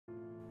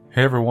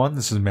Hey everyone,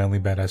 this is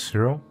Manly Badass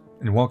Hero,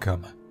 and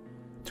welcome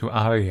to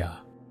Araya.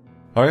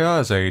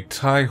 Araya is a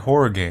Thai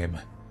horror game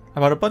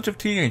about a bunch of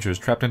teenagers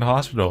trapped in a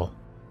hospital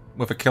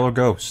with a killer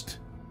ghost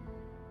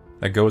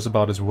that goes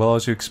about as well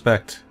as you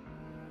expect.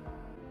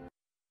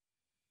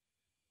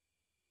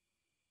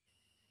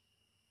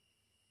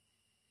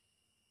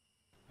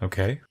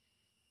 Okay.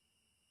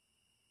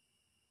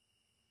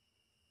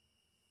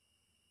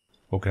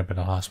 Woken up in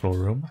a hospital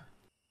room.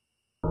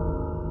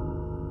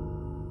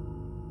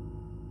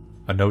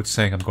 A note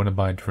saying I'm going to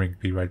buy a drink,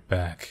 be right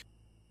back.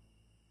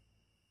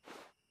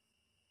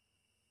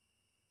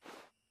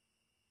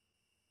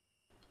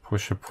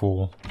 Push or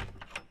pull.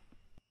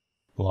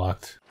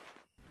 Locked.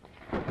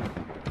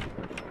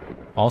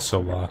 Also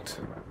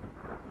locked.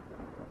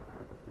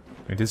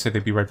 They did say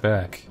they'd be right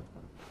back.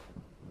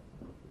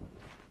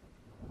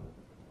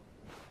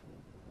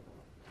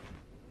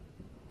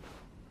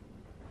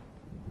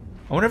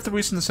 I wonder if the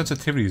reason the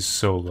sensitivity is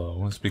so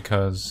low is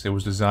because it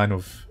was designed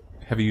with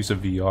heavy use of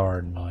VR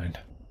in mind.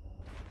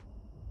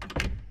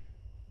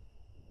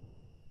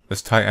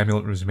 This Thai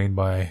amulet was made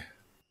by...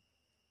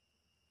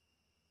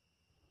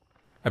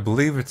 I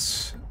believe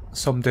it's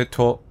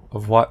Somdeto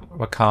of Wat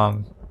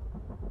Rakang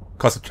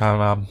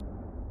Kosachanam.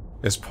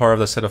 Is part of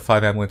the set of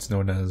 5 amulets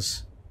known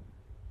as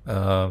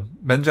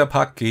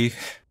Menjapaki.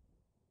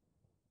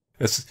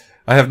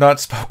 I have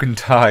not spoken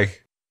Thai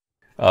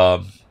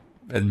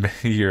in many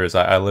years.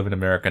 I live in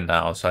America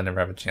now, so I never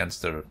have a chance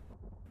to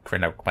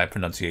train out my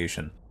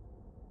pronunciation.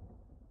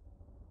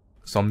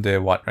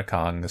 Somde Wat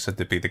Rakang is said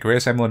to be the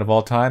greatest amulet of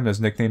all time, and is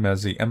nicknamed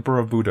as the Emperor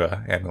of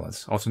Buddha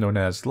amulets, also known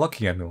as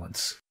Lucky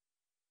amulets.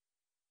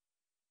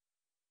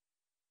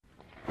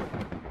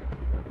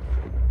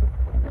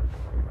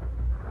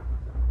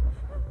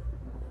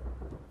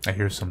 I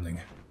hear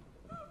something.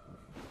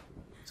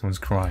 Someone's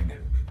crying.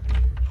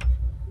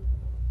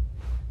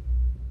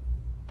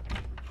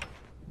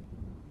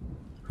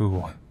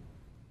 Who?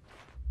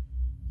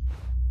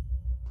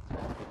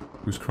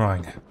 Who's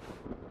crying?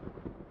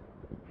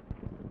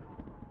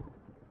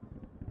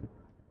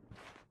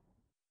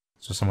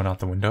 Is there someone out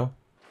the window?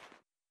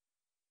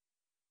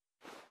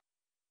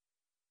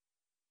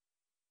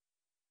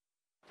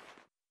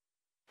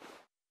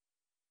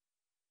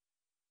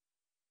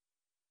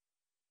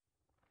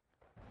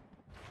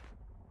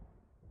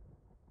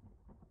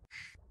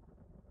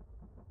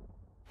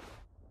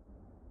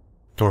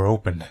 Door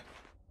open.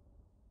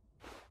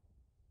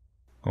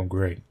 Oh,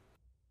 great.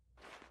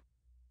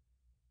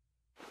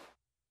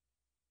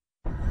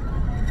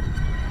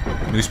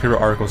 Newspaper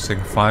articles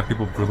saying 5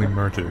 people brutally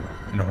murdered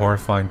in a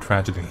horrifying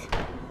tragedy.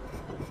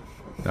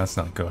 That's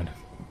not good.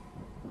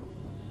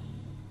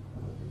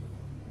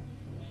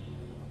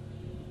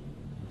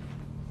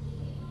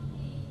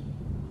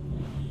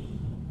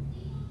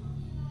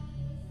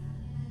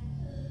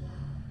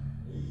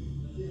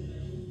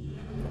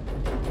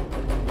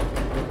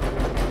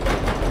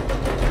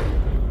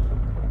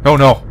 Oh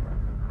no!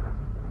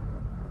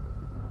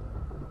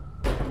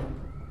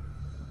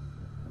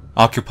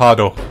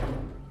 Occupado.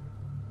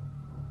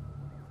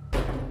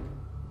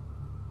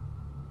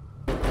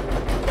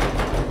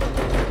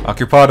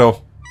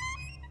 Occupado.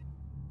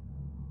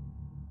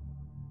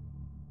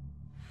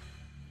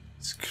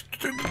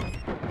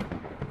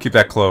 Keep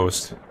that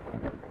closed.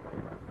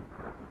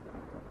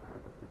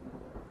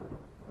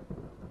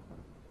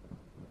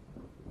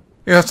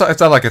 Yeah, it's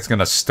not like it's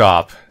gonna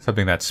stop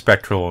something that's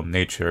spectral in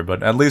nature,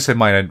 but at least it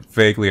might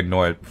vaguely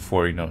annoy it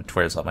before, you know, it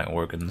tears out my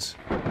organs.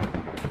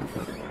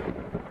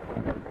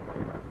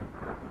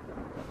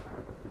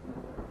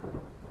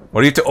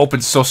 Why do you have to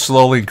open so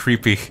slowly and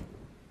creepy?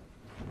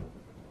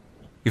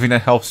 You think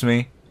that helps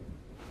me?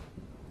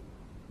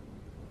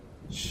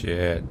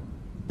 Shit.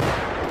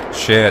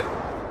 Shit.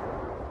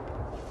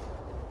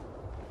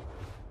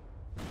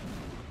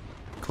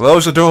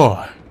 Close the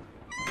door.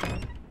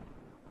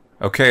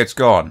 Okay, it's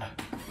gone.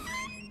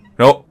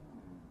 Nope.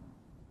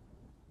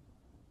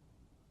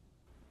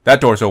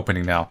 That door's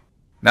opening now.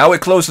 Now we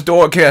close the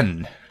door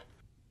again.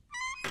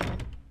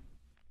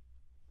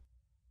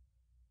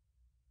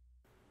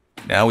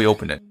 Now we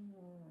open it.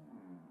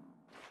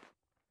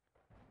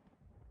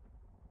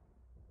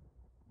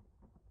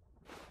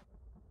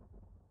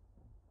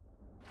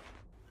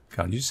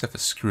 God, you just have to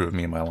screw with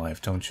me in my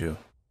life, don't you?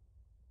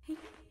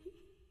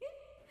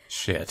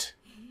 Shit.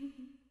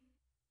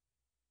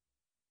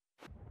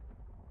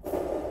 I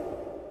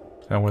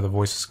don't know where the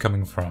voice is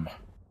coming from.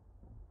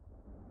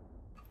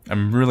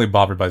 I'm really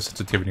bothered by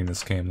sensitivity in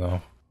this game,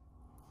 though.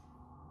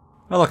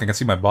 Oh look, I can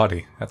see my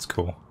body. That's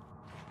cool.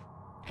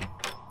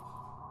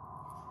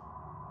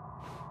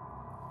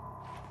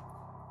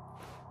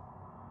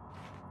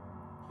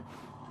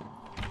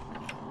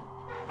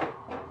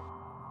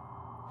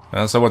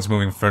 Someone's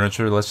moving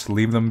furniture. Let's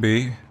leave them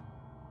be.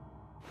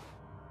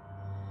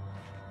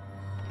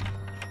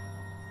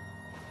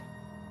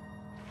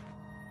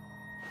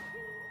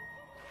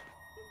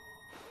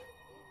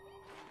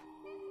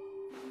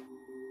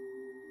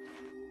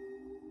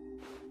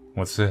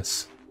 What's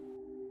this?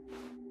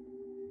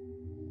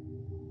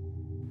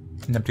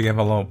 An empty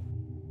envelope.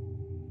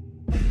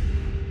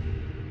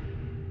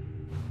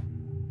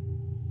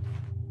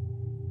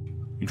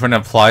 You trying to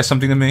imply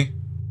something to me?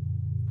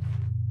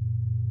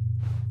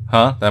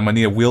 Huh? That I might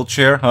need a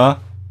wheelchair, huh?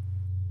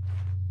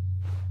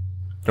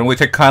 Don't really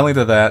take kindly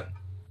to that.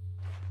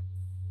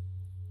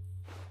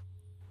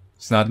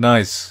 It's not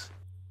nice.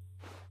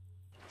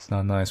 It's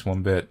not nice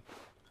one bit.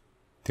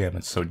 Damn,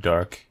 it's so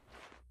dark.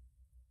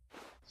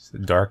 It's a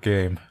dark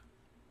game.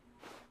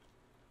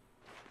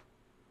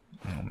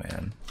 Oh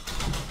man.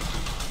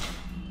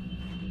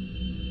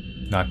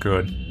 Not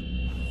good.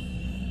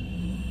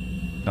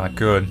 Not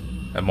good.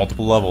 At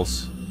multiple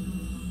levels.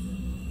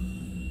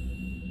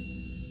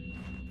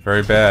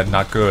 Very bad,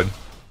 not good.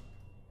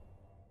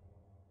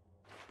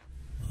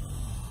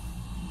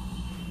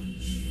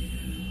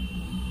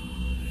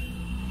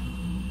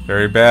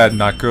 Very bad,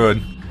 not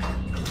good.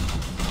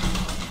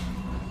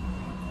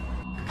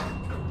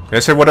 I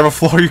said whatever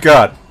floor you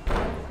got.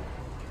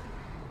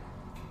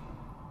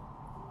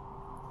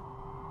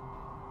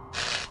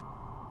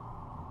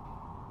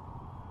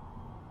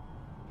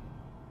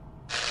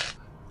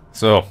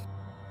 So,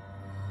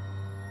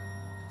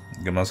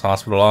 you come to this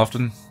hospital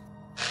often?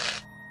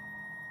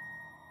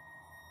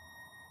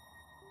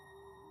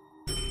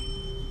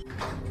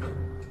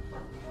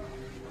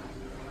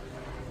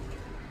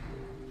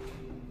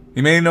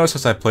 You may notice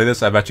as I play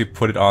this, I've actually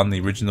put it on the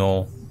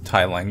original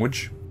Thai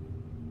language.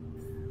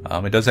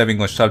 It does have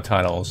English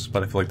subtitles,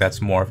 but I feel like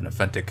that's more of an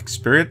authentic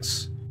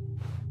experience.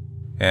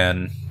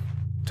 And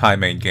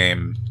Thai-made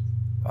game,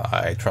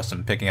 I trust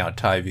in picking out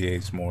Thai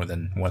VAs more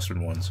than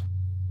Western ones.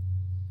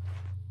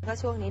 ก็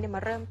ช่วงนี้เนี่ยม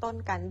าเริ่มต้น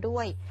กันด้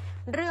วย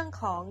เรื่อง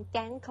ของแ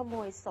ก๊งขโม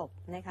ยศพ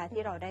นะคะ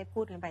ที่เราได้พู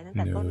ดกันไปตั้งแ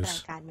ต่ต้นราย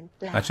การมันแ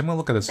ปลก Actually, I'm gonna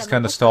look at this. It's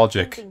kind of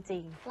nostalgic. จริ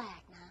งๆแปล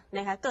กนะน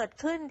ะคะเกิด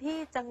ขึ้นที่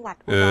จังหวัด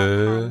อุดร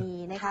ธานี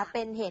นะคะเ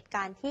ป็นเหตุก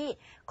ารณ์ที่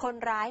คน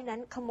ร้ายนั้น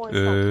ขโมย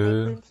ศพใน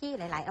พื้นที่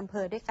หลายๆอำเภ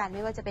อด้วยกันไ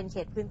ม่ว่าจะเป็นเข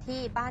ตพื้นที่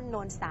บ้านโน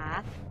นสา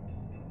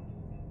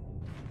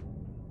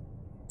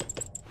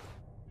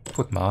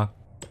Put ma.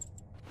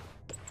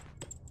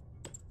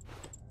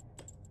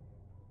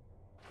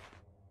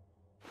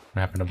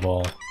 I'm having a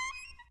ball.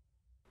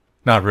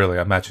 Not really,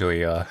 I'm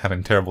actually having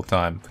a terrible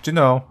time. But you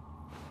know.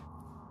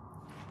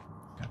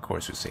 Of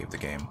course we saved the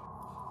game.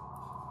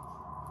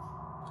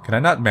 Can I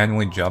not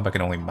manually jump? I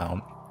can only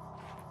mount.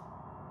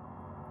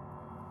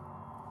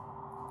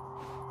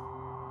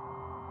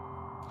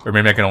 Or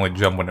maybe I can only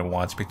jump when it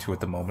wants me to at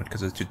the moment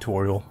because it's a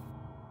tutorial.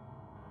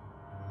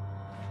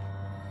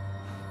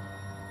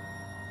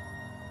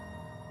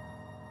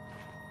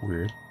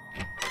 Weird.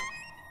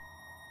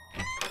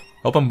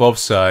 Open both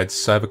sides,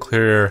 so I have a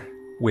clear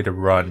way to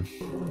run.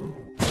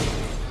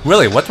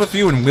 Really, what's with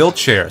you in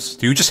wheelchairs?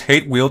 Do you just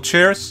hate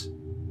wheelchairs?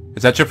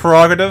 Is that your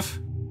prerogative?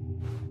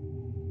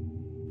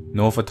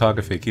 No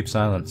photography, keep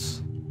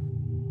silence.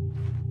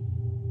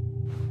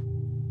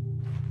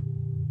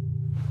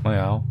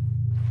 Wow.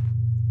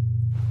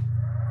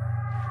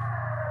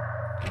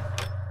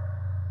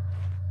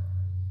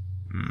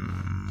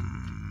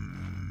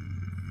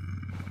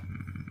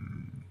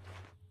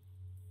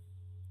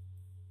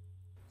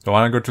 Do I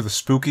want to go to the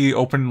spooky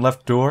open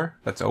left door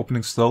that's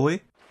opening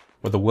slowly?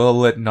 Or the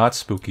well-lit not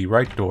spooky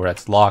right door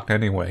that's locked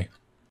anyway?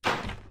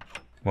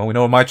 Well, we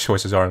know what my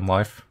choices are in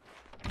life.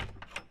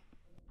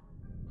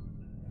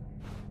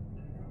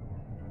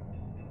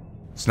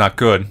 It's not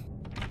good.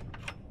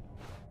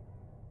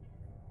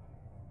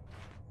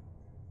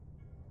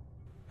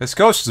 This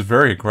ghost is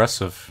very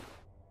aggressive.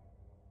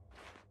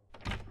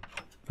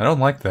 I don't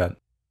like that.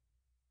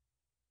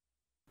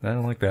 I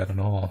don't like that at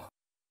all.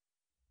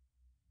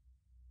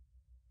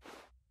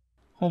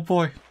 Oh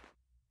boy.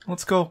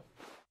 Let's go.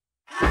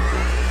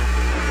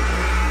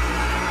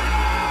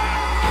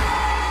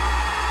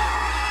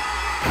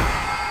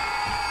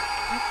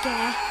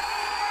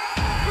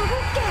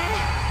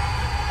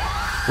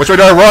 Which way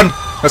do I run?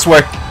 This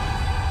way.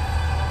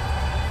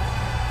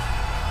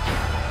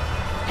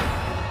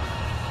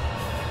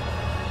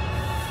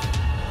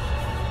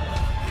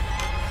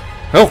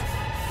 Oh!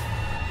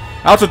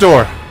 Out the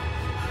door!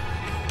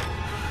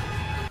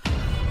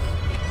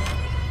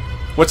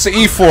 What's the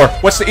E for?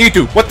 What's the E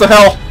do? What the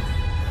hell?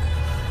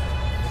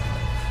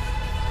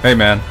 Hey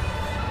man.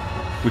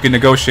 We can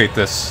negotiate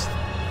this.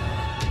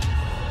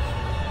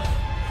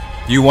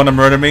 You want to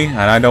murder me, and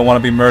I don't want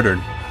to be murdered.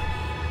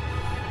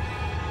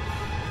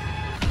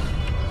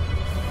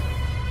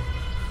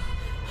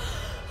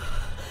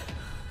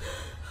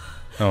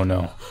 Oh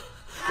no.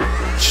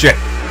 Shit!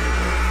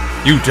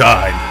 You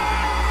died!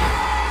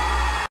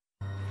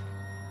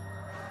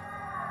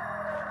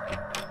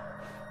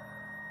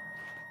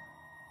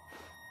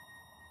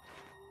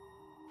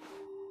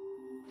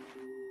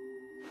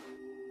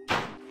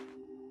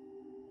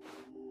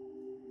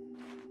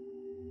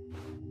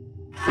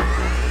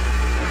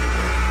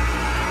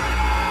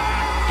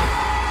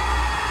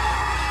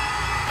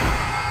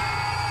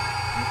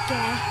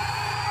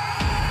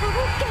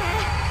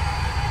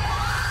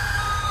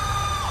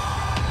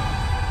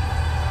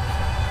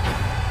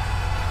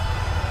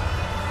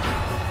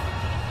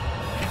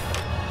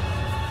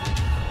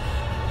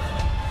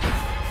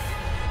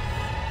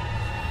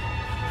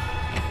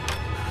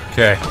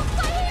 Okay.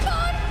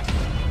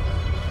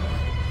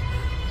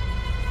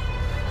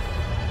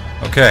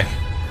 Okay.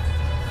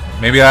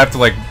 Maybe I have to,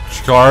 like,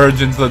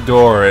 charge into the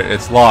door.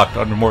 It's locked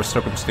under more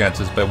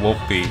circumstances, but it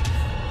won't be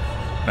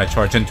when I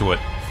charge into it.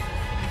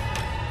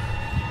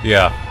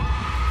 Yeah.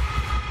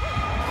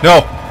 No!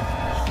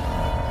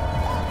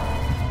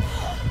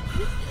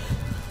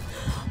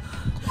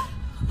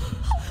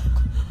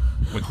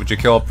 Would you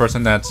kill a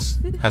person that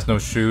has no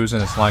shoes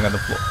and is lying on the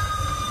floor?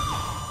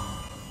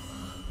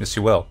 Yes,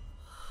 you will.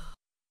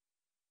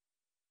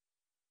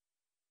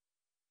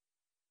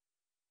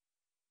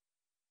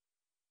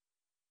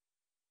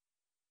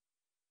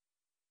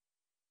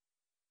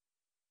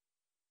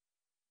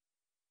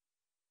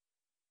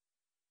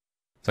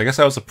 So I guess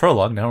that was the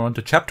prologue. Now we're on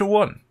to Chapter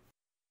 1.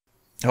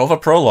 Hell of a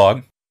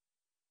prologue.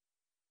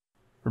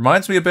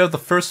 Reminds me a bit of the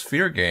first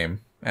Fear game.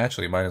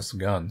 Actually, minus the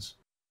guns.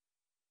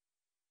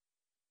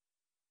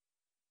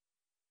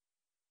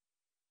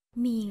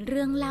 มีเ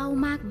รื่องเล่า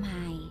มากม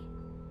าย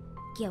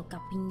เกี่ยวกั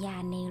บวิญญา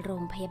ณในโร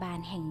งพยาบาล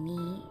แห่ง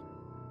นี้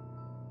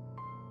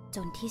จ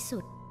นที่สุ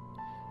ด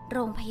โร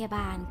งพยาบ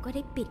าลก็ไ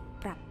ด้ปิด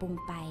ปรับปรุง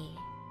ไป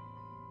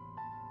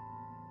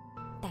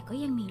แต่ก็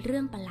ยังมีเรื่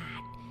องประหลา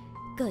ด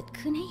เกิด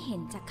ขึ้นให้เห็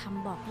นจากค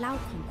ำบอกเล่า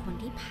ของคน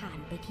ที่ผ่าน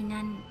ไปที่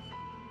นั่น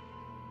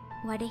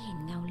ว่าได้เห็น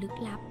เงาลึก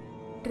ลับ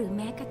หรือแ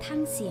ม้กระทั่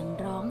งเสียง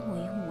ร้องโห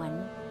ยหวน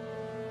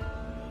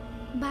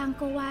บาง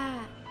ก็ว่า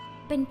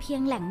เป็นเพีย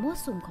งแหล่งมั่ว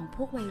สุมของพ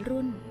วกวัย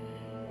รุ่น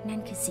นั่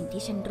นคือสิ่ง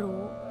ที่ฉันรู้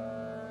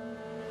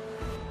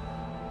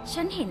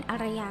ฉันเห็นอา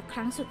รยาค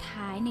รั้งสุด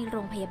ท้ายในโร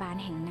งพยาบาล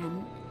แห่งนั้น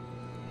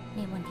ใน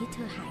วันที่เธ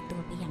อหายตั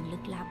วไปอย่างลึ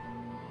กลับ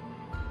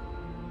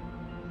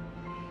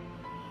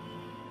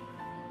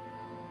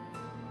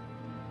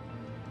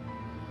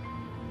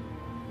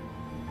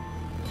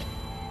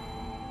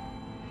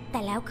แต่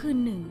แล้วคืน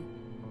หนึ่ง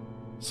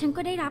ฉัน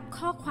ก็ได้รับ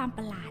ข้อความป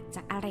ระหลาดจ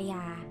ากอารย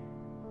า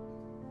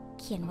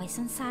เขียนไว้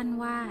สั้น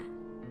ๆว่า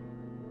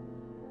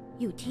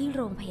อยู่ที่โ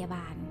รงพยาบ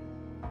าล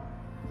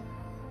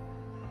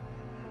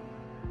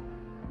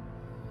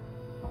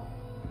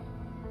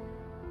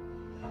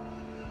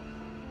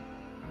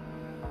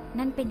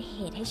นั่นเป็นเห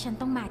ตุให้ฉัน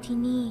ต้องมาที่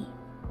นี่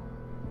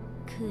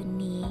คืน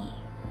นี้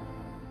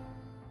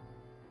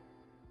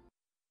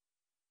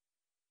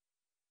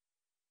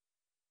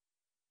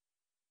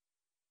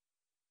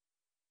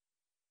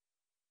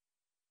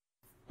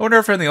I wonder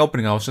if in the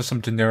opening I was just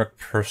some generic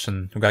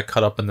person who got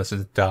caught up in this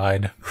and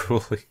died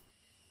cruelly.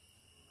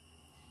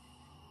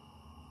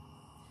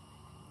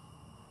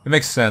 It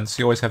makes sense.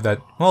 You always have that...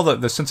 Well,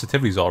 the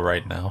sensitivity's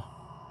alright now.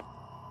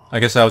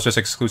 I guess that was just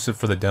exclusive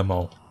for the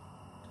demo.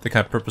 They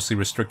kind of purposely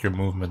restrict your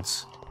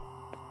movements.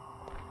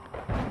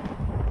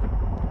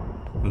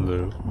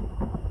 Hello.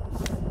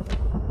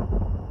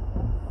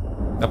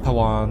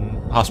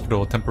 Pt.1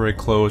 Hospital, temporary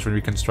closed and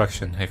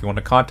reconstruction. Hey, if you want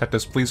to contact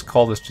us, please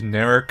call this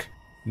generic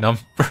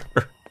number.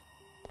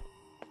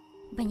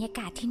 บรรยาก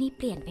าศที่นี่เ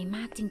ปลี่ยนไปม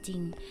ากจริ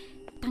ง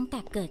ๆตั้งแต่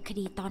เกิดค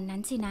ดีตอนนั้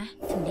นสินะ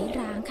ถึงได้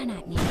ร้างขนา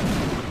ดนี้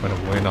Went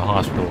away in the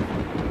hospital.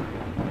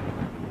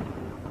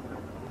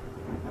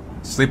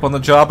 Sleep on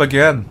the job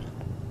again.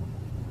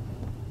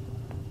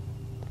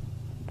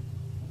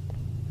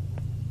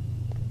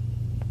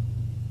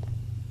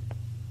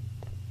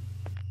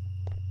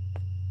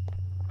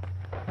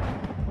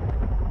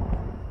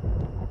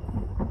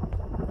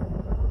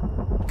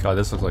 God,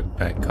 this looks like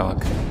Bangkok.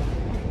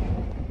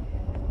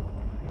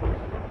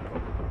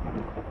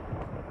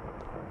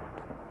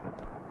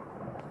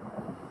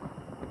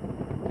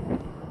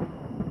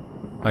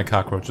 Hi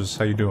cockroaches,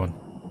 how you doing?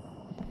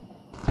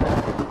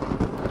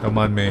 Don't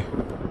mind me.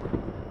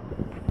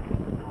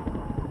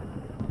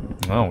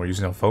 Oh, we're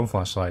using a phone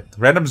flashlight.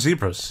 Random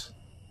zebras.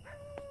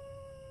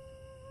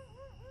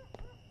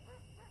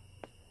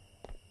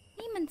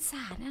 นี่มันส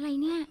ารอะไร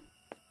เนี่ย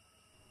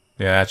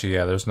Yeah, actually,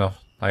 yeah, there's no...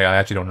 I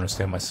actually don't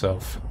understand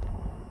myself.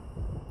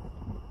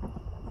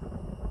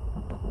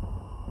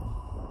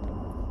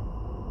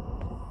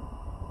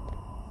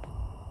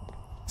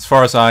 As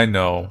far as I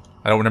know,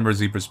 I don't remember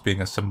zebras being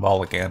a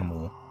symbolic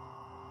animal.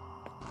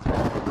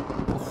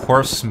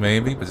 Horse,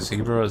 maybe, but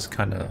zebra is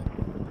kind of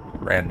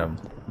random.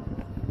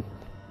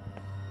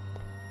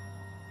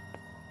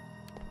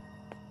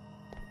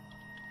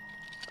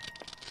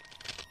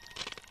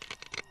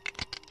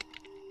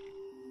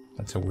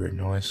 That's a weird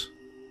noise.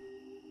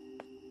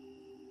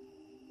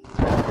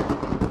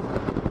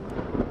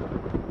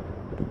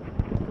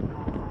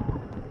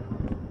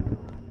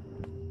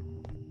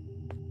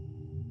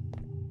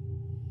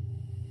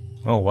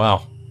 Oh,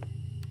 wow.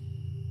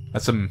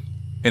 That's some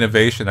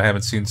innovation I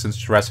haven't seen since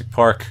Jurassic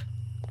Park.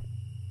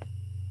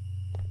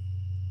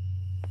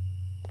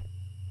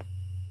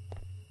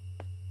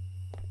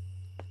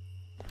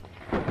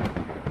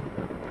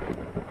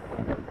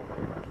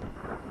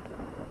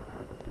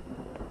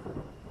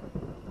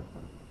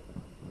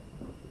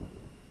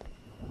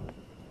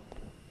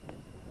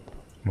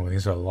 Well,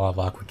 these are a lot of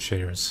awkward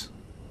chairs.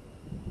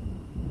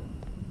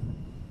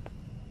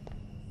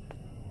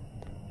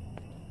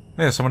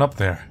 Hey, there's someone up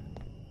there.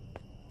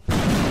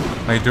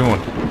 How you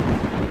doing?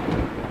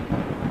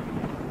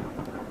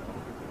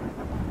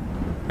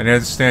 I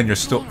understand you're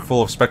still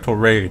full of spectral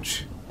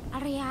rage.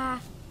 Araya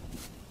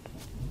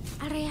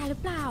หรือ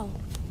เปล่า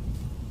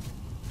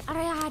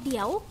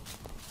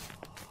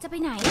จะไป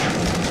ไหน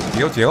เ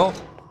ดี๋ยวเดี๋ยว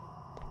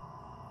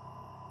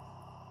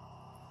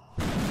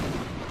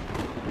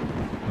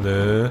หรื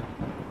อ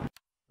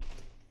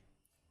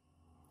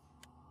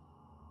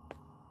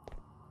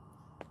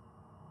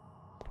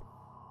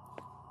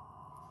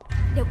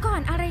เดี๋ยวก่อ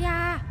นอารยา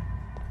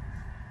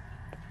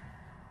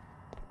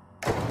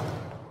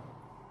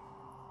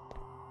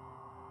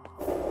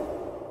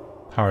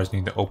Powers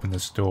need to open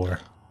this door.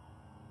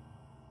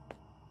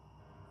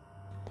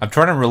 I'm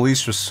trying to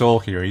release your soul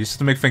here. You used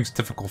to make things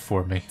difficult for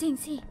me. จริง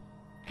สิ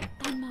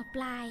ตอนม.ป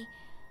ลาย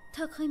เธ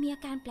อเคยมีอา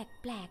การแ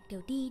ปลกๆ เดี๋ย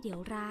วดีเดี๋ยว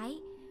ร้าย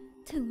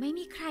ถึงไม่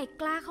มีใคร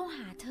กล้าเข้าห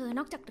าเธอน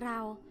อกจากเรา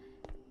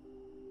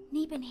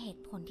นี่เป็นเห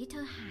ตุผลที่เธ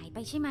อหายไป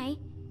ใช่ไหม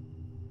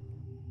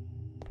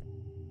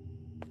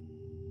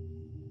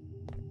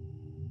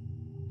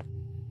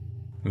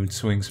Mood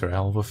swings are a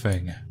hell of a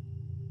thing.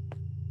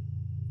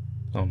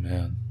 Oh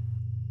man.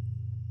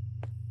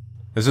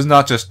 This is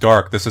not just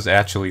dark, this is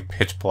actually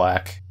pitch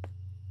black.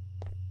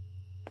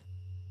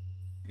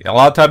 A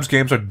lot of times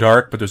games are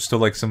dark, but there's still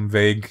like some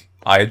vague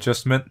eye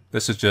adjustment.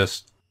 This is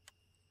just...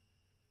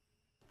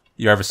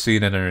 You're ever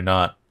seen it or you're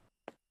not.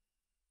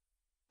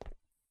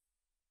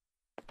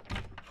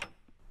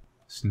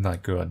 It's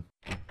not good.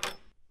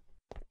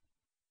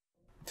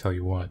 Tell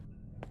you what.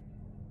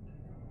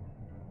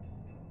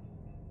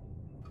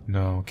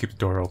 No, keep the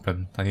door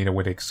open. I need a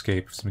way to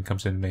escape if something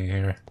comes in me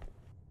here.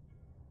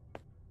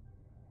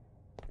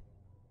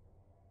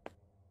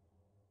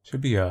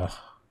 Should be a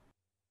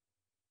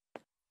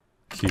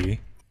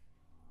key.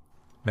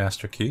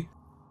 Master key.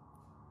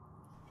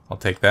 I'll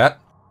take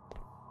that.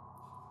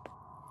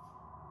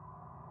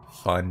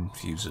 Fun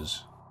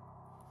fuses.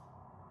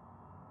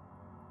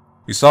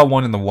 We saw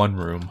one in the one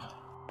room.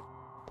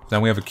 Now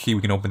we have a key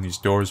we can open these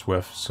doors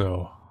with,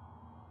 so...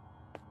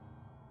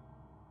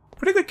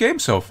 Pretty good game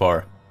so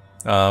far.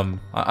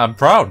 I'm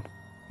proud,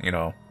 you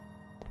know.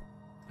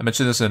 I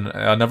mentioned this in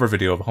another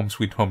video of Home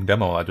Sweet Home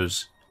demo.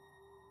 There's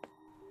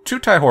 2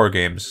 Thai horror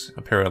games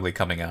apparently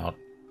coming out.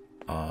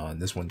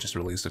 This one just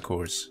released, of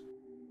course.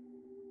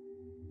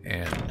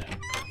 And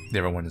the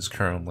other one is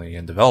currently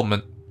in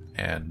development.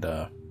 And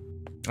I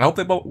hope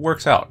they both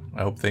works out.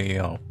 I hope they, you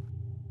know...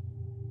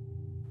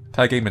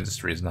 Thai game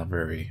industry is not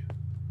very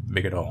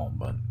big at all,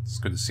 but it's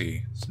good to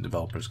see some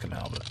developers come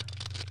out of it.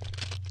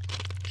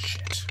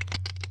 Shit.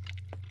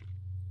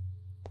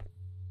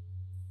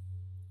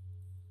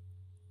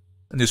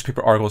 A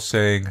newspaper article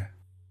saying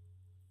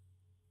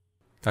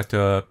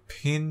Dr.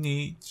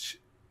 Pt.1,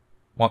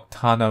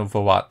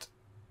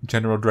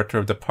 General Director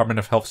of the Department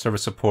of Health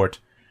Service Support,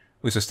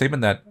 released a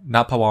statement that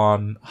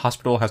Pt.1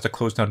 Hospital has to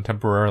close down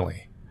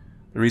temporarily.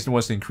 The reason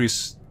was the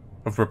increase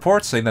of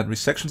reports saying that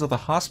sections of the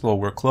hospital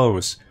were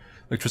closed.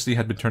 Electricity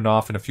had been turned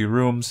off in a few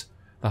rooms,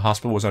 the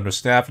hospital was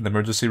understaffed, and the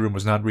emergency room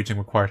was not reaching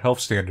required health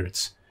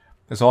standards.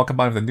 This all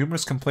combined with the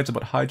numerous complaints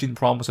about hygiene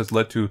problems has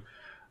led to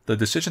the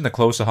decision to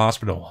close the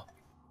hospital.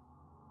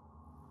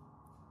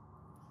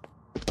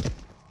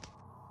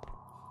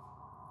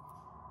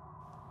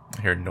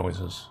 I hear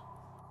noises.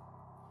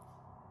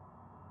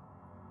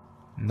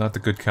 Not the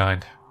good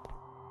kind.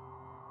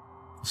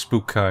 The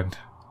spook kind.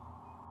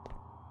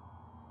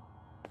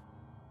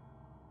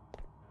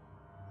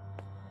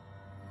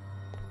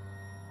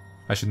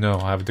 I should know,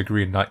 I have a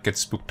degree in not get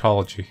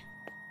spooktology.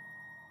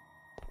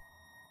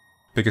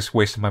 Biggest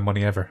waste of my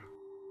money ever.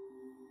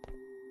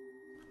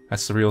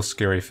 That's the real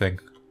scary thing.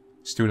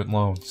 Student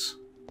loans.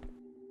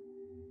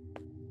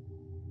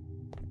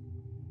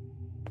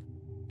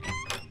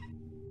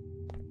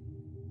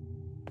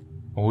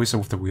 Always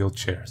with the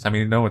wheelchairs. I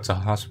mean, no, it's a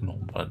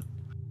hospital, but...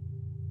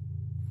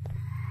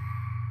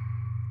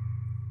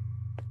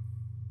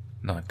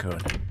 Not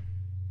good.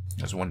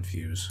 There's one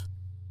fuse.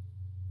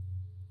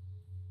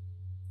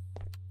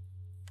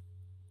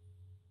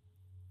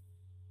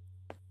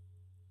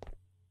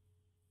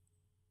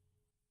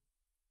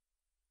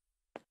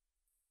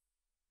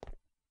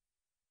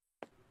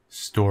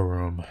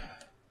 Storeroom.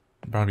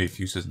 Probably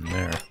fuses in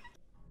there.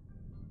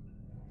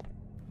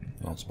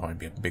 Well, it's probably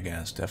be a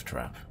big-ass death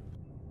trap.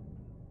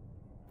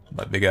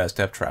 By big-ass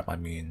death trap, I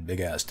mean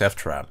big-ass death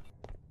trap.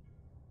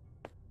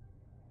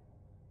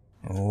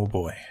 Oh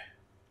boy.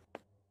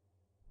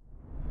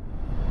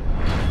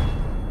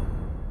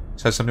 It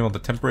says something about the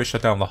temporary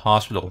shutdown of the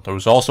hospital. There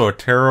was also a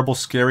terrible,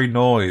 scary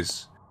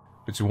noise,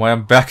 which is why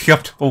I'm backing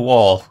up to the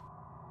wall.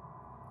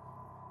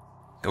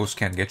 Ghosts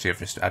can't get you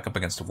if you're back up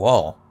against the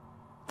wall.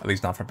 At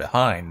least not from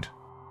behind.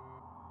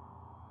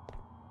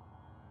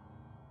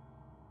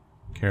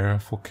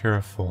 Careful,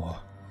 careful.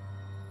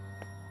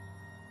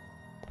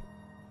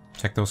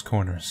 Check those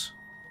corners.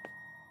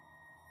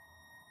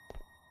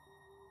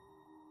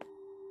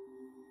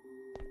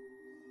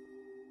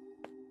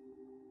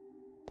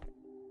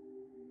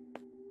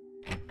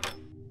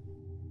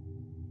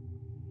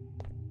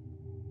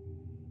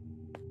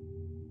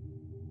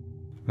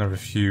 Another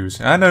fuse.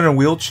 And in a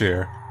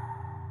wheelchair.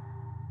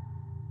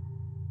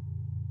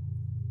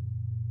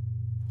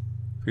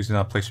 Please do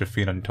not place your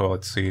feet on the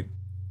toilet seat.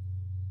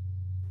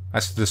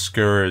 That's to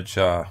discourage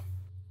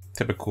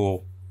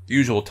typical,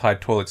 usual Thai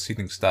toilet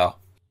seating style.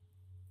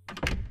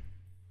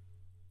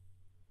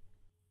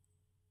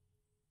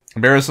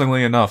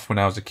 Embarrassingly enough, when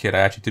I was a kid, I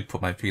actually did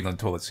put my feet on the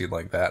toilet seat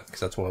like that,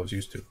 because that's what I was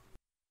used to.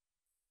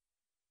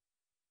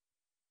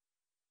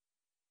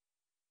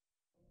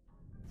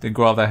 Didn't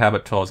grow out of that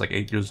habit till I was like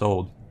 8 years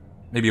old.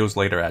 Maybe it was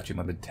later, actually,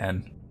 maybe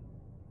 10.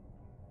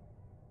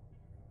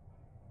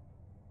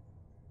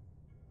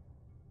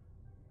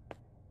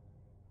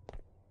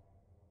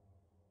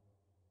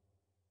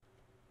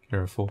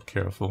 Careful,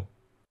 careful.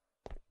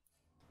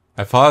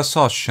 I thought I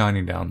saw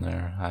shiny down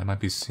there. I might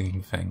be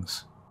seeing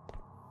things.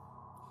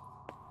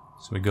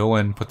 So we go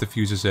in, put the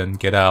fuses in,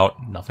 get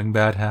out. Nothing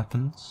bad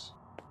happens.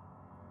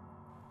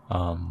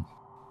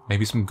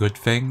 Maybe some good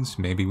things.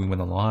 Maybe we win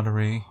the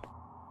lottery.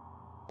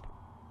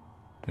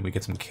 Maybe we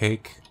get some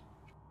cake.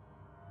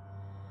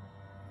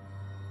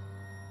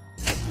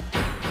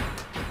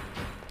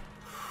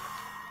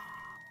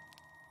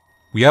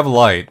 We have a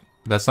light.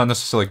 That's not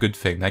necessarily a good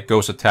thing. That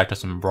ghost attacked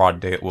us in broad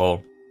day,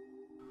 well,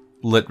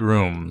 lit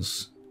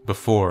rooms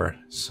before,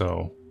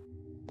 so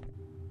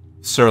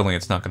certainly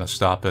it's not going to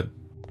stop it.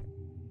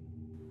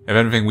 If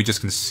anything, we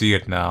just can see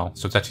it now,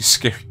 so it's actually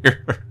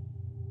scarier.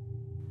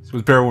 It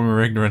was better when we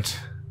were ignorant.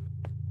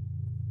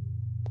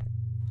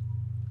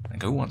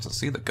 Like, who wants to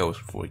see the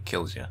ghost before he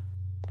kills you?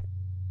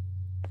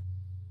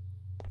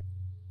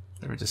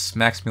 Or it just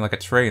smacks me like a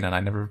train and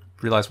I never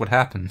realized what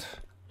happened.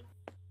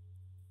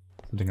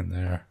 Something in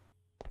there.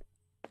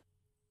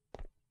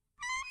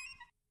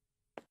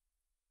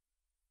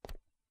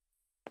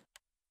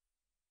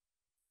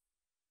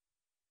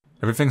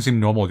 Everything seemed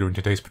normal during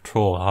today's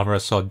patrol, however I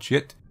saw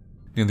Jit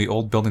near the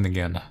old building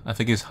again. I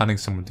think he's hunting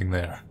something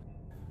there.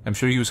 I'm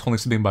sure he was holding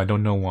something, but I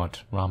don't know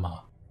what.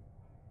 Rama.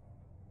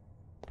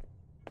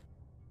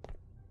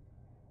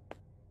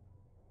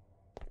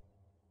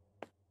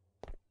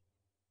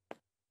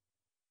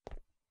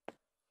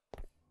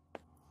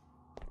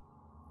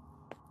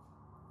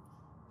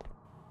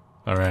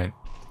 Alright.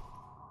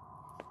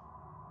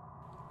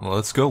 Well,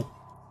 let's go.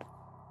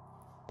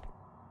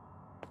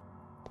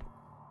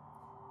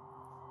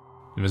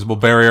 Invisible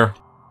barrier.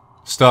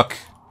 Stuck.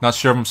 Not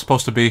sure if I'm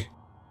supposed to be.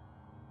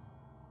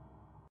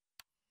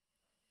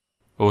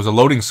 Oh, it was a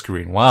loading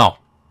screen. Wow.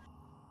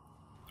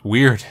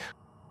 Weird.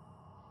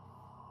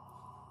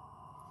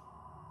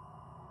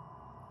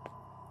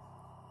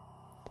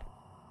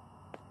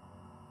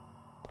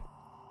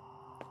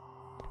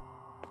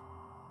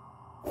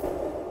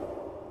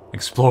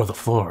 Explore the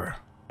floor.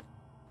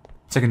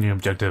 Second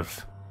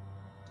objective.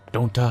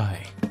 Don't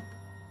die.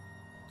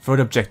 Third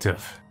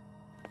objective.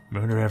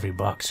 Murder every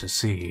box you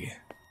see.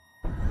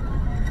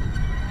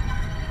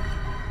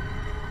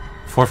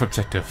 Fourth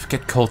objective.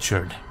 Get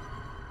cultured.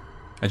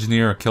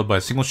 Engineer killed by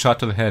a single shot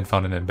to the head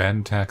found in an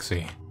abandoned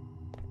taxi.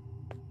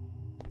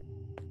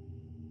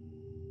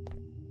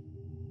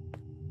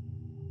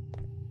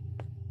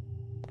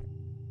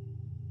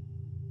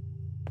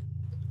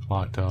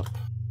 Locked up.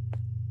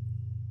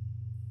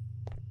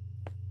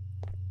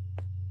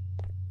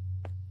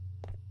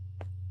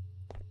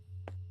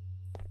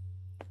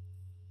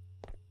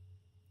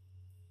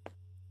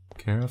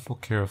 Careful,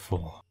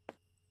 careful.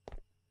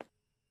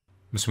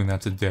 I'm assuming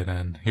that's a dead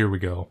end. Here we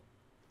go.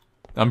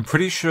 I'm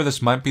pretty sure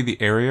this might be the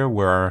area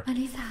where our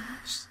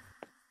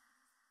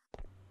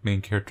main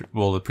character,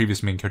 well, the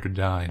previous main character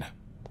died.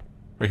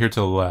 Right here to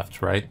the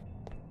left, right?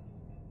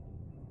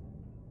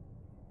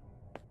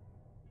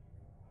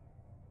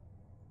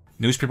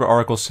 Newspaper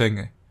article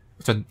saying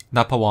if the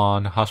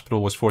Pt.1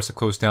 hospital was forced to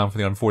close down for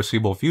the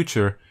unforeseeable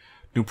future,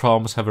 new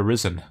problems have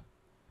arisen.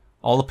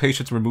 All the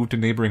patients were moved to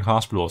neighboring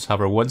hospitals,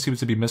 however one seems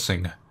to be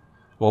missing. A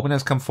woman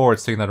has come forward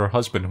stating that her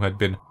husband, who had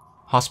been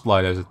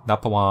hospitalized at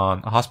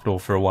Pt.1 hospital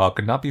for a while,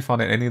 could not be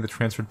found in any of the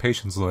transferred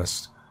patients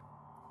list.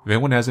 If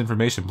anyone has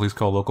information, please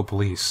call local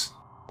police.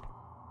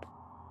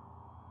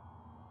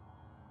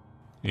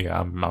 Yeah,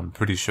 I'm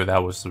pretty sure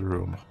that was the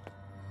room.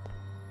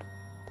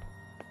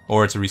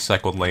 Or it's a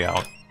recycled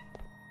layout.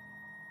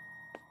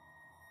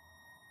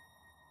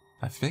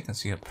 I think I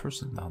see a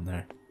person down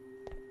there.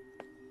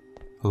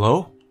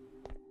 Hello?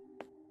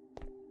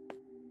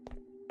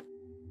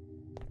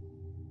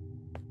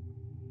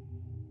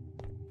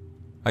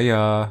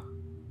 Araya.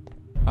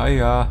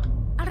 Araya.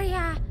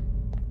 Araya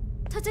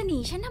เธอจะหนี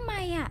ฉันทำไม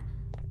อ่ะ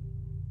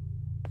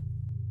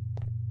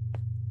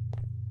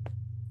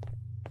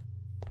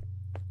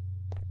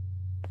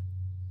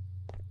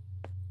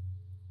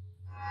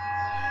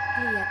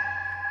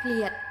เก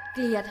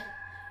ลียด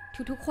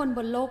ทุกคนบ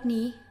นโลก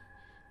นี้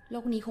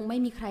คงไม่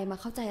มีใครมา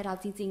เข้าใจเรา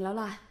จริงๆแล้ว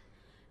ล่ะ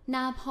ห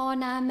น้าพ่อ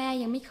หน้าแม่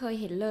ยังไม่เคย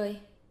เห็นเลย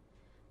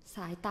ส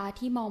ายตา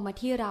ที่มองมา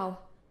ที่เรา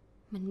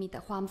มันมีแต่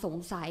ความสง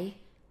สัย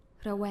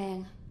ระแวง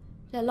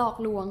และหลอก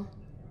ลวง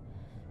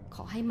ข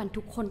อให้มัน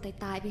ทุกคน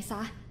ตายไปซ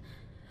ะ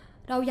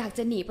เราอยากจ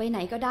ะหนีไปไหน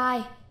ก็ได้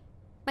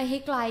ไปให้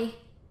ไกล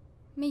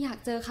ไม่อยาก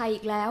เจอใครอี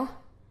กแล้ว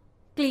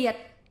เกลี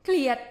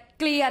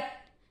ยด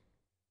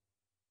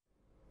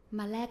ม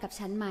าแลกกับ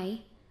ฉันไหม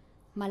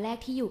มาแลก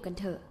ที่อยู่กัน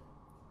เถอะ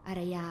อา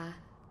รยา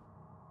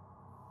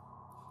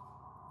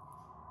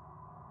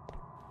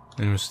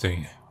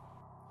Interesting.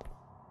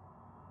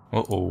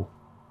 Uh-oh.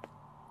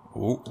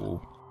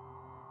 Uh-oh.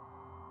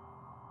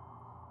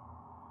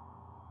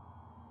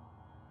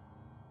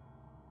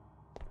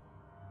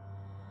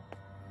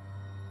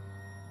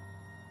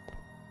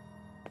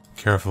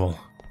 Careful.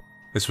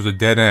 This was a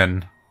dead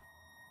end,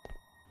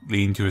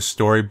 leading to a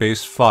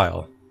story-based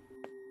file.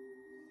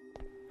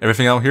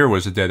 Everything out here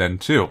was a dead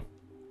end too.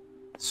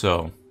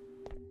 So,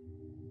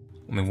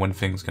 only one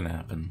thing's gonna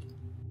happen.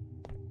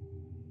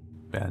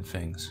 Bad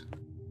things.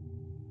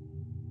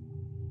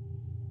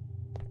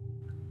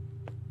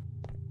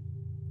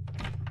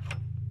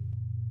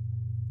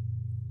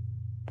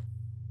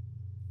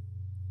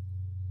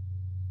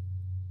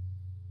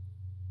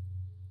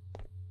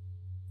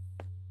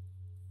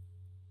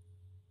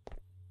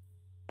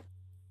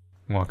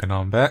 Walking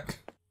on back.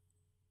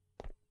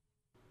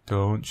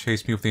 Don't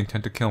chase me with the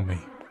intent to kill me.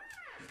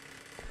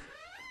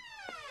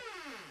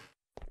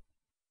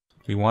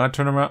 Do you want to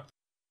turn around?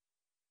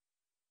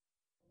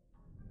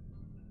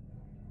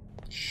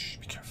 Shh,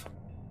 be careful.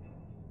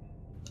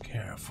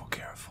 Careful,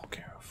 careful,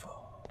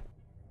 careful.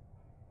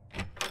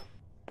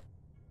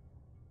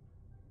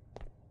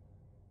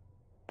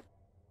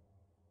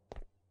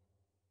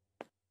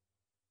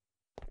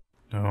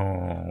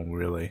 No,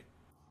 really.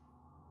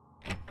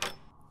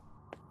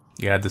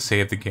 You had to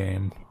save the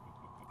game.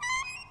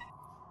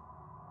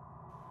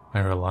 I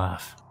heard her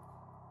laugh.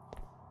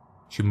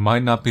 She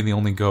might not be the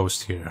only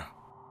ghost here.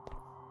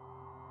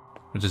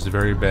 Which is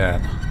very bad.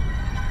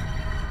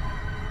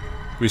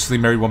 Recently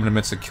married woman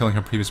admits to killing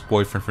her previous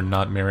boyfriend for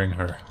not marrying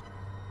her.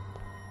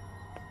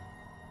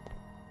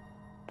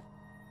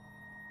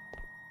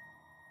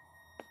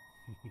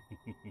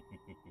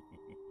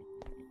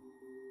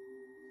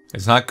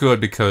 It's not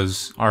good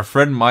because our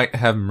friend might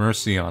have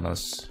mercy on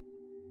us.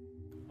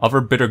 Other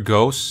bitter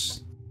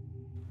ghosts,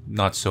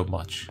 not so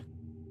much.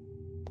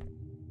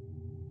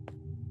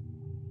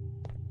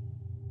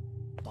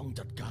 ต้อง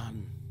จัดการ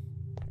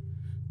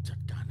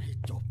ให้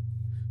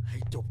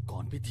จบก่อ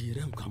นพิธีเ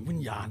ริ่มขังวิญ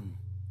ญาณ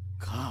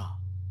ฆ่า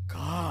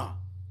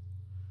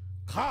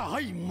ใ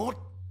ห้หมด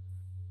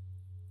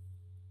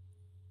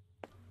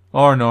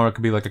Or no, it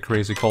could be like a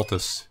crazy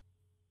cultist.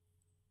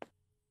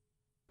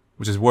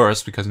 Which is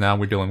worse because now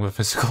we're dealing with a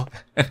physical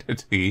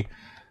entity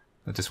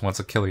that just wants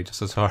to kill you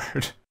just as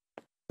hard.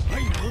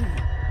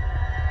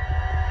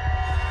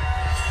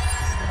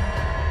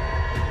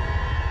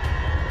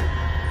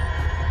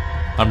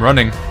 I'm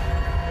running.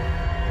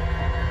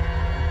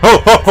 Oh,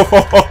 ho, ho,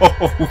 ho,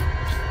 ho, ho.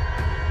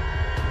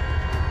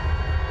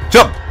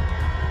 Jump!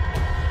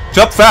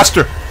 Jump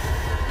faster!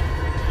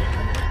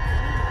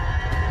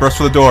 Burst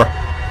for the door.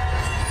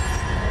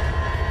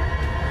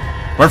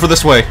 Run for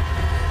this way.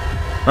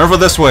 Run for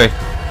this way.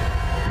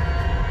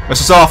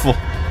 This is awful.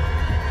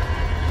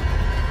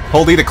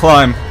 Hold E to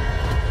climb.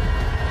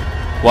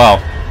 Wow.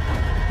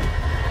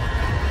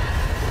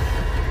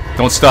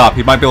 Don't stop.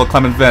 He might be able to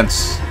climb in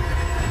vents.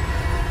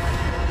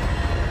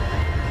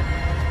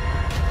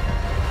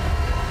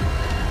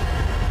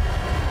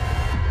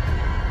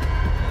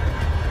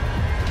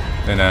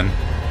 And then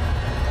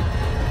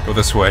go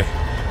this way.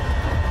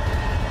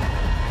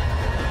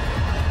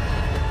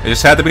 It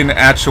just had to be an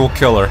actual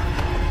killer.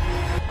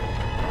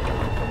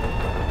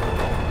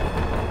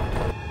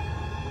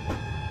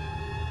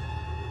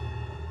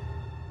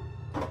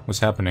 What's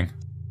happening?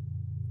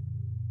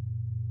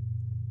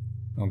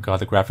 Oh god,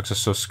 the graphics are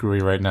so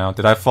screwy right now.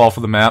 Did I fall for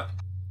the map?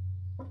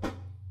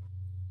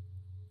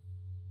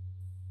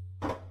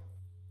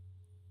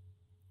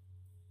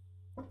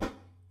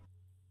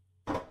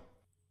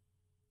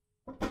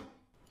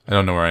 I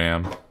don't know where I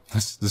am.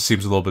 This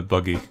seems a little bit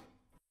buggy.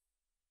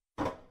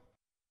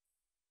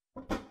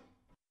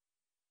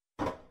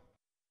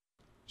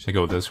 Should I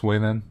go this way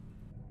then?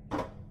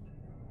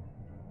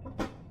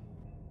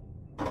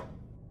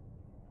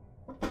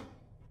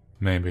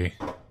 Maybe.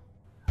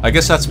 I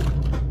guess that's...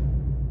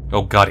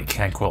 Oh god, he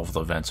can't go over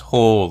the vents.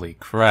 Holy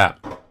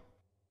crap.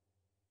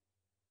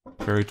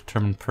 Very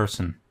determined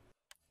person.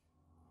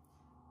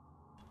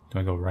 Do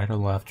I go right or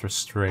left or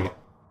straight?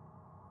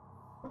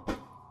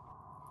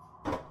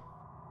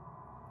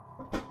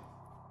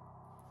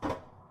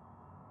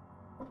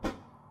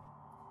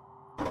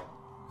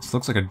 This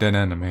looks like a dead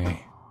end to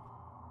me.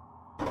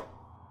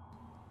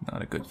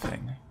 Not a good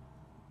thing.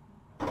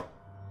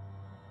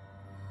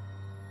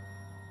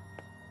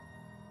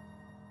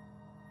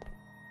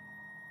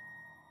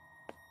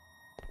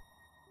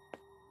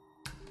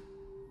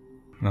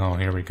 Oh,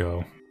 here we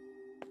go.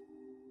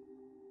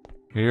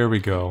 Here we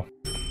go.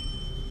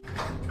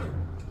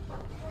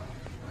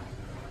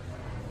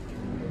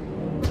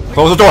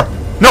 Close the door!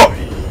 No!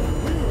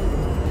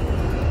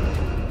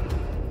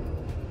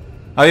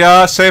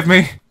 Araya, save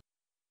me!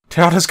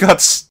 Tear out his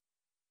guts!